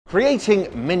Creating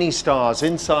mini-stars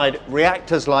inside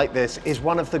reactors like this is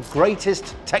one of the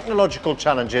greatest technological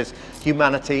challenges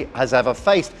humanity has ever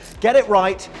faced. Get it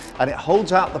right, and it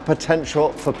holds out the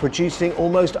potential for producing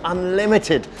almost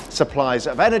unlimited supplies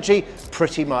of energy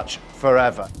pretty much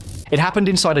forever. It happened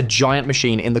inside a giant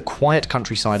machine in the quiet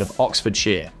countryside of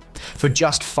Oxfordshire. For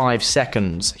just 5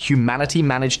 seconds, humanity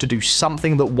managed to do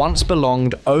something that once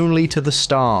belonged only to the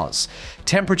stars.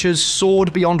 Temperatures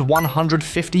soared beyond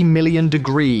 150 million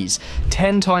degrees,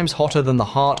 10 times hotter than the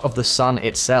heart of the sun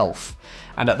itself.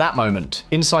 And at that moment,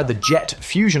 inside the jet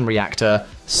fusion reactor,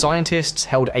 scientists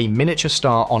held a miniature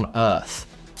star on Earth.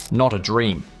 Not a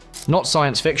dream. Not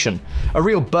science fiction. A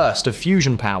real burst of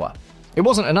fusion power. It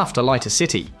wasn't enough to light a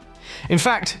city. In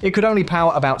fact, it could only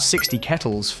power about 60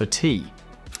 kettles for tea.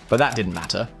 But that didn't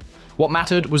matter. What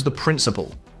mattered was the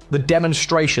principle, the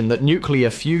demonstration that nuclear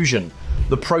fusion,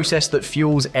 the process that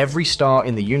fuels every star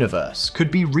in the universe,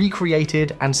 could be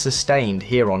recreated and sustained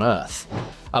here on Earth.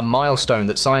 A milestone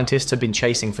that scientists have been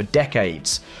chasing for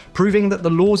decades, proving that the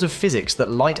laws of physics that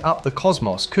light up the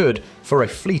cosmos could, for a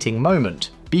fleeting moment,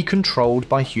 be controlled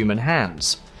by human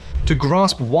hands. To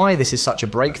grasp why this is such a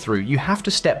breakthrough, you have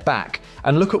to step back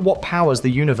and look at what powers the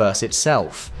universe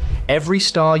itself. Every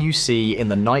star you see in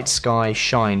the night sky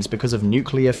shines because of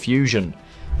nuclear fusion.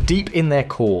 Deep in their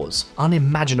cores,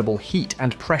 unimaginable heat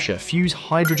and pressure fuse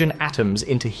hydrogen atoms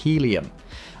into helium.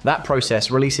 That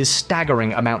process releases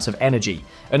staggering amounts of energy,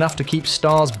 enough to keep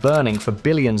stars burning for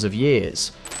billions of years.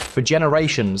 For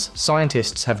generations,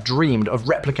 scientists have dreamed of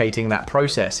replicating that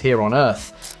process here on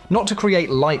Earth, not to create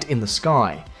light in the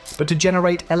sky, but to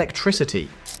generate electricity,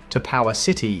 to power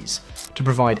cities, to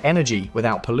provide energy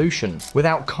without pollution,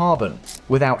 without carbon,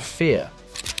 without fear.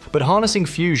 But harnessing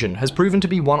fusion has proven to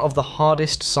be one of the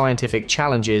hardest scientific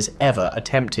challenges ever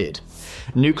attempted.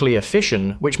 Nuclear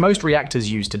fission, which most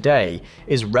reactors use today,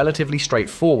 is relatively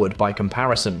straightforward by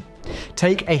comparison.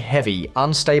 Take a heavy,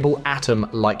 unstable atom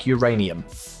like uranium.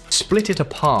 Split it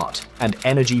apart, and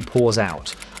energy pours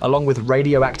out, along with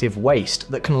radioactive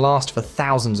waste that can last for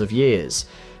thousands of years.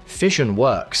 Fission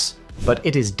works, but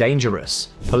it is dangerous,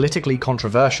 politically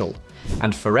controversial,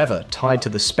 and forever tied to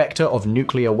the spectre of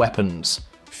nuclear weapons.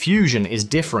 Fusion is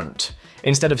different.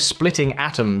 Instead of splitting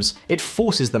atoms, it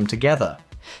forces them together.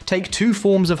 Take two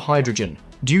forms of hydrogen,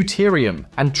 deuterium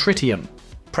and tritium.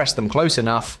 Press them close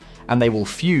enough, and they will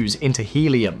fuse into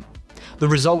helium. The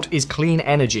result is clean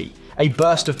energy, a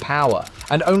burst of power,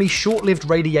 and only short-lived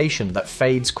radiation that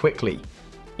fades quickly.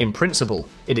 In principle,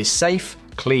 it is safe,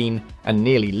 clean, and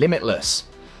nearly limitless.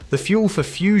 The fuel for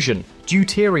fusion,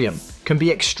 deuterium, can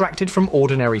be extracted from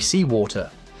ordinary seawater.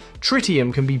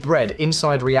 Tritium can be bred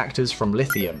inside reactors from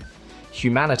lithium.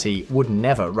 Humanity would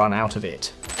never run out of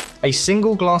it. A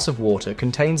single glass of water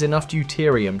contains enough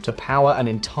deuterium to power an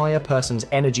entire person's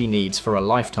energy needs for a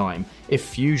lifetime if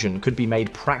fusion could be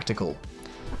made practical.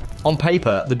 On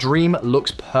paper, the dream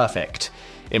looks perfect.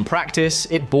 In practice,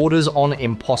 it borders on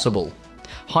impossible.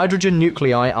 Hydrogen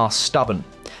nuclei are stubborn.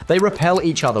 They repel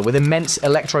each other with immense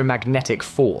electromagnetic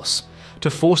force. To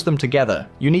force them together,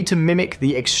 you need to mimic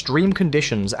the extreme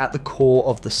conditions at the core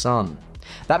of the sun.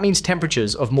 That means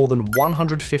temperatures of more than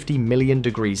 150 million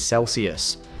degrees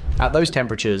Celsius. At those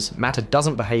temperatures, matter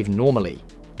doesn't behave normally.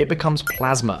 It becomes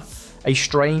plasma, a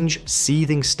strange,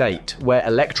 seething state where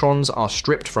electrons are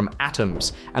stripped from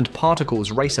atoms and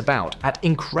particles race about at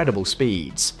incredible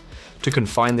speeds. To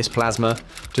confine this plasma,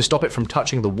 to stop it from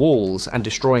touching the walls and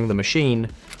destroying the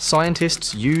machine,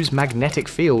 scientists use magnetic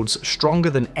fields stronger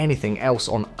than anything else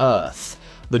on Earth.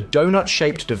 The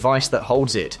donut-shaped device that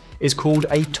holds it is called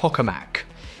a tokamak.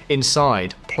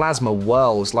 Inside, plasma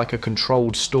whirls like a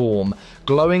controlled storm,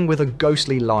 glowing with a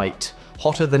ghostly light,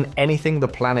 hotter than anything the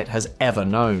planet has ever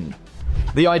known.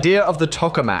 The idea of the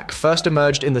tokamak first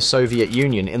emerged in the Soviet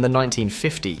Union in the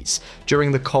 1950s,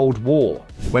 during the Cold War,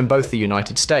 when both the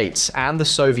United States and the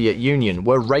Soviet Union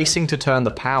were racing to turn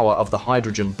the power of the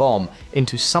hydrogen bomb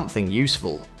into something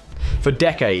useful. For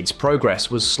decades, progress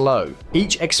was slow.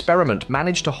 Each experiment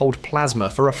managed to hold plasma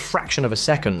for a fraction of a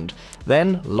second,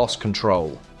 then lost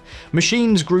control.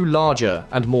 Machines grew larger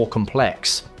and more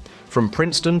complex. From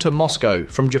Princeton to Moscow,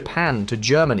 from Japan to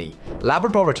Germany,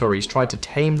 laboratories tried to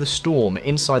tame the storm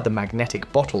inside the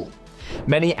magnetic bottle.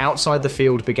 Many outside the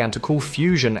field began to call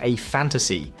fusion a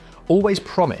fantasy, always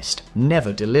promised,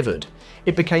 never delivered.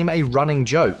 It became a running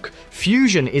joke.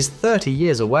 Fusion is 30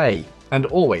 years away, and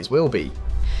always will be.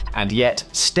 And yet,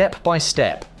 step by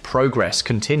step, progress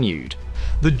continued.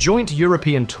 The Joint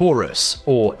European Torus,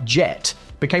 or JET,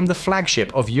 became the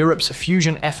flagship of Europe's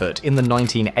fusion effort in the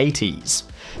 1980s.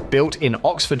 Built in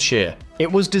Oxfordshire, it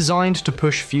was designed to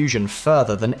push fusion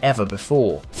further than ever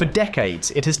before. For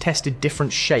decades, it has tested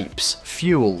different shapes,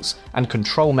 fuels, and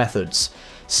control methods.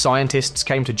 Scientists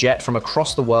came to JET from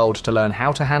across the world to learn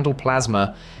how to handle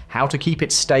plasma, how to keep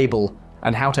it stable,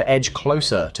 and how to edge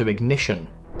closer to ignition.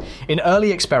 In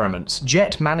early experiments,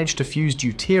 JET managed to fuse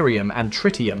deuterium and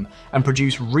tritium and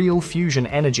produce real fusion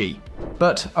energy,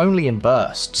 but only in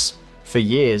bursts. For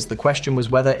years, the question was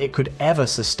whether it could ever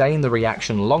sustain the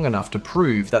reaction long enough to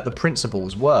prove that the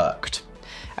principles worked.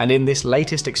 And in this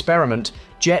latest experiment,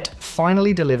 JET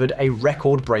finally delivered a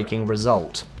record-breaking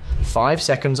result. 5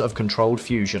 seconds of controlled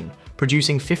fusion,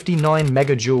 producing 59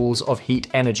 megajoules of heat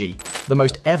energy, the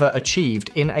most ever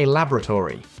achieved in a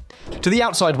laboratory. To the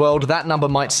outside world, that number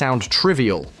might sound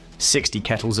trivial. 60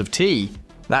 kettles of tea?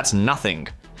 That's nothing.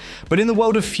 But in the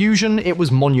world of fusion, it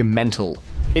was monumental.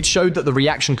 It showed that the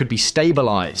reaction could be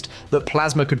stabilized, that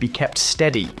plasma could be kept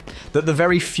steady, that the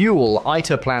very fuel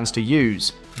ITER plans to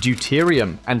use,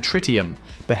 deuterium and tritium,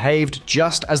 behaved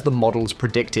just as the models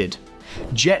predicted.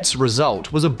 JET's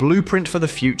result was a blueprint for the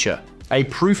future, a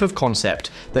proof of concept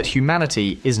that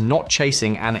humanity is not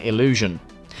chasing an illusion.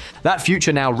 That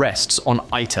future now rests on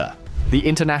ITER, the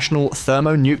International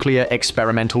Thermonuclear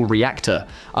Experimental Reactor,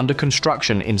 under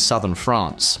construction in southern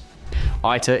France.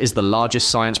 ITER is the largest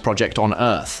science project on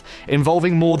Earth,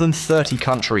 involving more than 30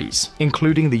 countries,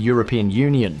 including the European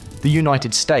Union, the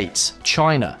United States,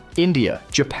 China, India,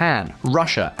 Japan,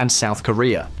 Russia, and South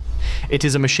Korea. It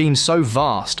is a machine so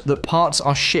vast that parts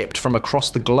are shipped from across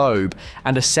the globe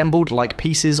and assembled like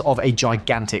pieces of a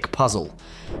gigantic puzzle.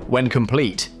 When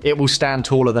complete, it will stand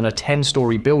taller than a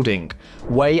 10-story building,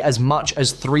 weigh as much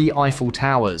as 3 Eiffel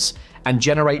Towers, and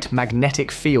generate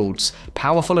magnetic fields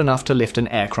powerful enough to lift an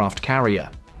aircraft carrier.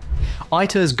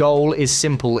 ITER's goal is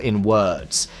simple in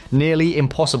words, nearly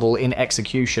impossible in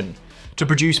execution: to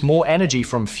produce more energy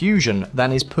from fusion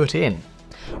than is put in.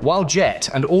 While JET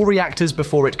and all reactors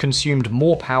before it consumed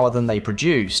more power than they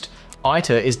produced,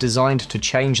 ITER is designed to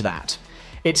change that.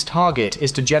 Its target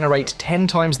is to generate 10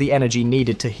 times the energy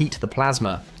needed to heat the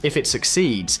plasma. If it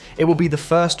succeeds, it will be the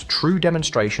first true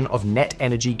demonstration of net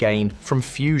energy gain from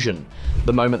fusion,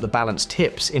 the moment the balance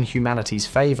tips in humanity's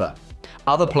favor.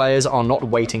 Other players are not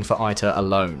waiting for ITER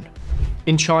alone.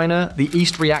 In China, the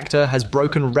East Reactor has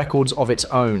broken records of its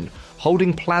own,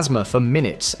 holding plasma for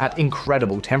minutes at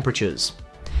incredible temperatures.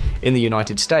 In the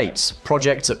United States,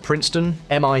 projects at Princeton,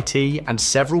 MIT, and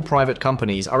several private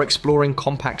companies are exploring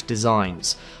compact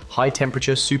designs,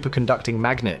 high-temperature superconducting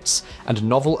magnets, and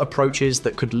novel approaches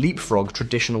that could leapfrog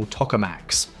traditional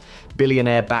tokamaks.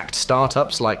 Billionaire-backed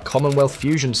startups like Commonwealth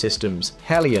Fusion Systems,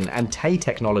 Helion, and Tay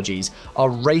Technologies are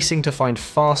racing to find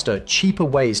faster, cheaper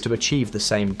ways to achieve the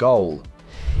same goal.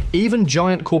 Even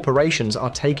giant corporations are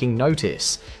taking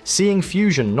notice, seeing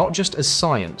fusion not just as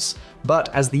science,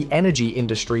 but as the energy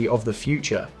industry of the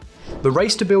future. The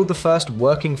race to build the first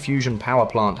working fusion power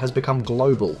plant has become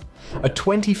global, a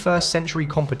 21st century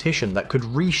competition that could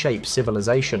reshape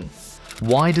civilization.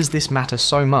 Why does this matter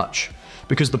so much?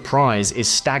 Because the prize is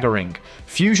staggering.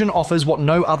 Fusion offers what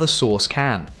no other source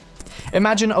can.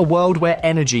 Imagine a world where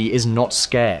energy is not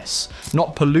scarce,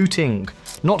 not polluting,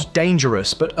 not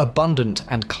dangerous, but abundant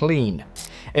and clean.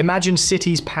 Imagine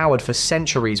cities powered for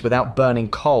centuries without burning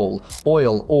coal,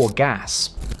 oil, or gas.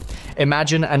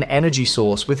 Imagine an energy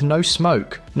source with no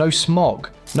smoke, no smog,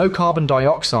 no carbon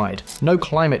dioxide, no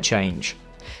climate change.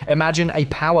 Imagine a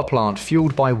power plant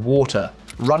fueled by water,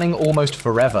 running almost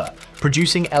forever,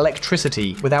 producing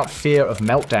electricity without fear of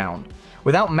meltdown,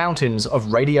 without mountains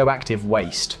of radioactive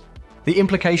waste. The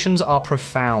implications are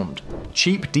profound.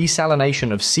 Cheap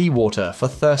desalination of seawater for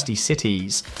thirsty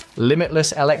cities,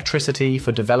 limitless electricity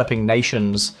for developing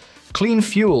nations, clean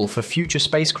fuel for future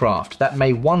spacecraft that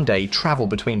may one day travel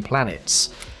between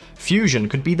planets. Fusion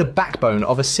could be the backbone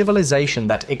of a civilization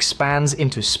that expands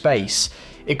into space.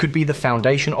 It could be the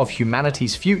foundation of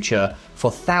humanity's future for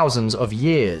thousands of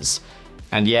years.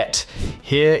 And yet,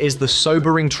 here is the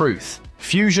sobering truth.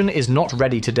 Fusion is not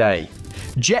ready today.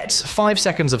 JET's 5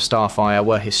 seconds of Starfire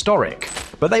were historic,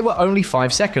 but they were only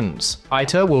 5 seconds.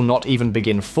 ITER will not even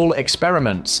begin full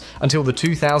experiments until the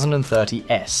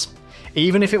 2030s.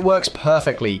 Even if it works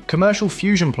perfectly, commercial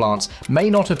fusion plants may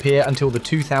not appear until the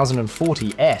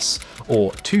 2040s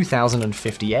or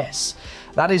 2050s.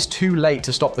 That is too late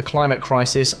to stop the climate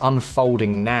crisis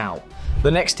unfolding now. The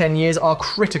next 10 years are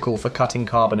critical for cutting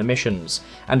carbon emissions,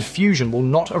 and fusion will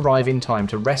not arrive in time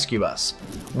to rescue us.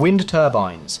 Wind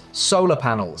turbines, solar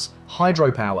panels,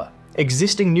 hydropower,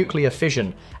 existing nuclear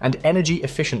fission, and energy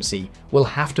efficiency will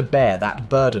have to bear that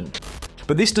burden.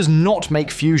 But this does not make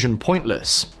fusion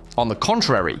pointless. On the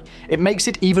contrary, it makes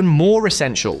it even more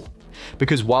essential.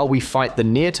 Because while we fight the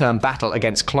near-term battle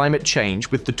against climate change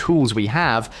with the tools we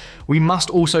have, we must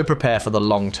also prepare for the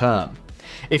long term.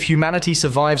 If humanity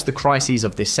survives the crises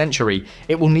of this century,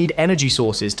 it will need energy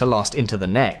sources to last into the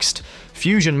next.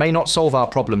 Fusion may not solve our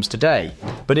problems today,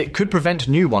 but it could prevent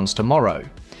new ones tomorrow.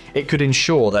 It could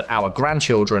ensure that our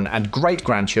grandchildren and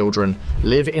great-grandchildren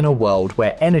live in a world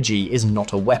where energy is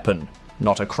not a weapon,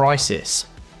 not a crisis,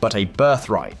 but a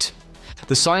birthright.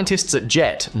 The scientists at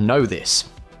JET know this.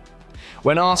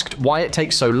 When asked why it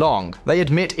takes so long, they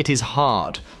admit it is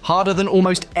hard, harder than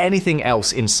almost anything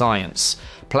else in science.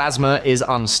 Plasma is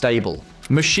unstable.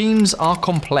 Machines are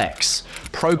complex.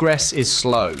 Progress is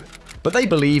slow. But they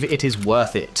believe it is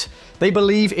worth it. They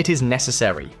believe it is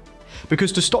necessary.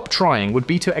 Because to stop trying would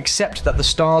be to accept that the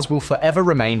stars will forever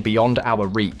remain beyond our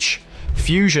reach.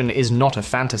 Fusion is not a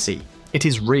fantasy. It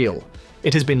is real.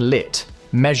 It has been lit,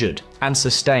 measured, and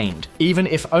sustained, even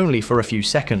if only for a few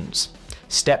seconds.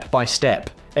 Step by step,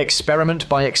 experiment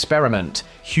by experiment,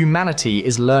 humanity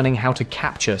is learning how to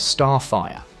capture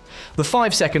starfire. The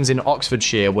 5 seconds in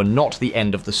Oxfordshire were not the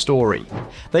end of the story.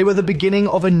 They were the beginning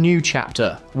of a new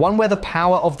chapter, one where the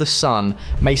power of the sun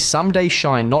may someday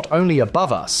shine not only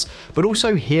above us, but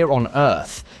also here on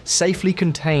Earth, safely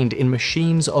contained in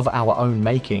machines of our own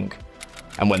making.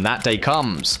 And when that day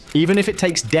comes, even if it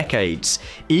takes decades,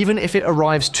 even if it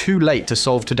arrives too late to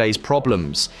solve today's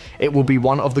problems, it will be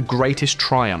one of the greatest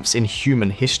triumphs in human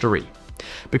history.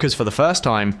 Because for the first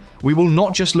time, we will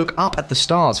not just look up at the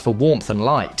stars for warmth and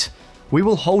light. We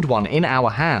will hold one in our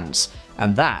hands,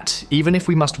 and that, even if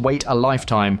we must wait a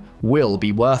lifetime, will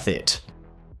be worth it.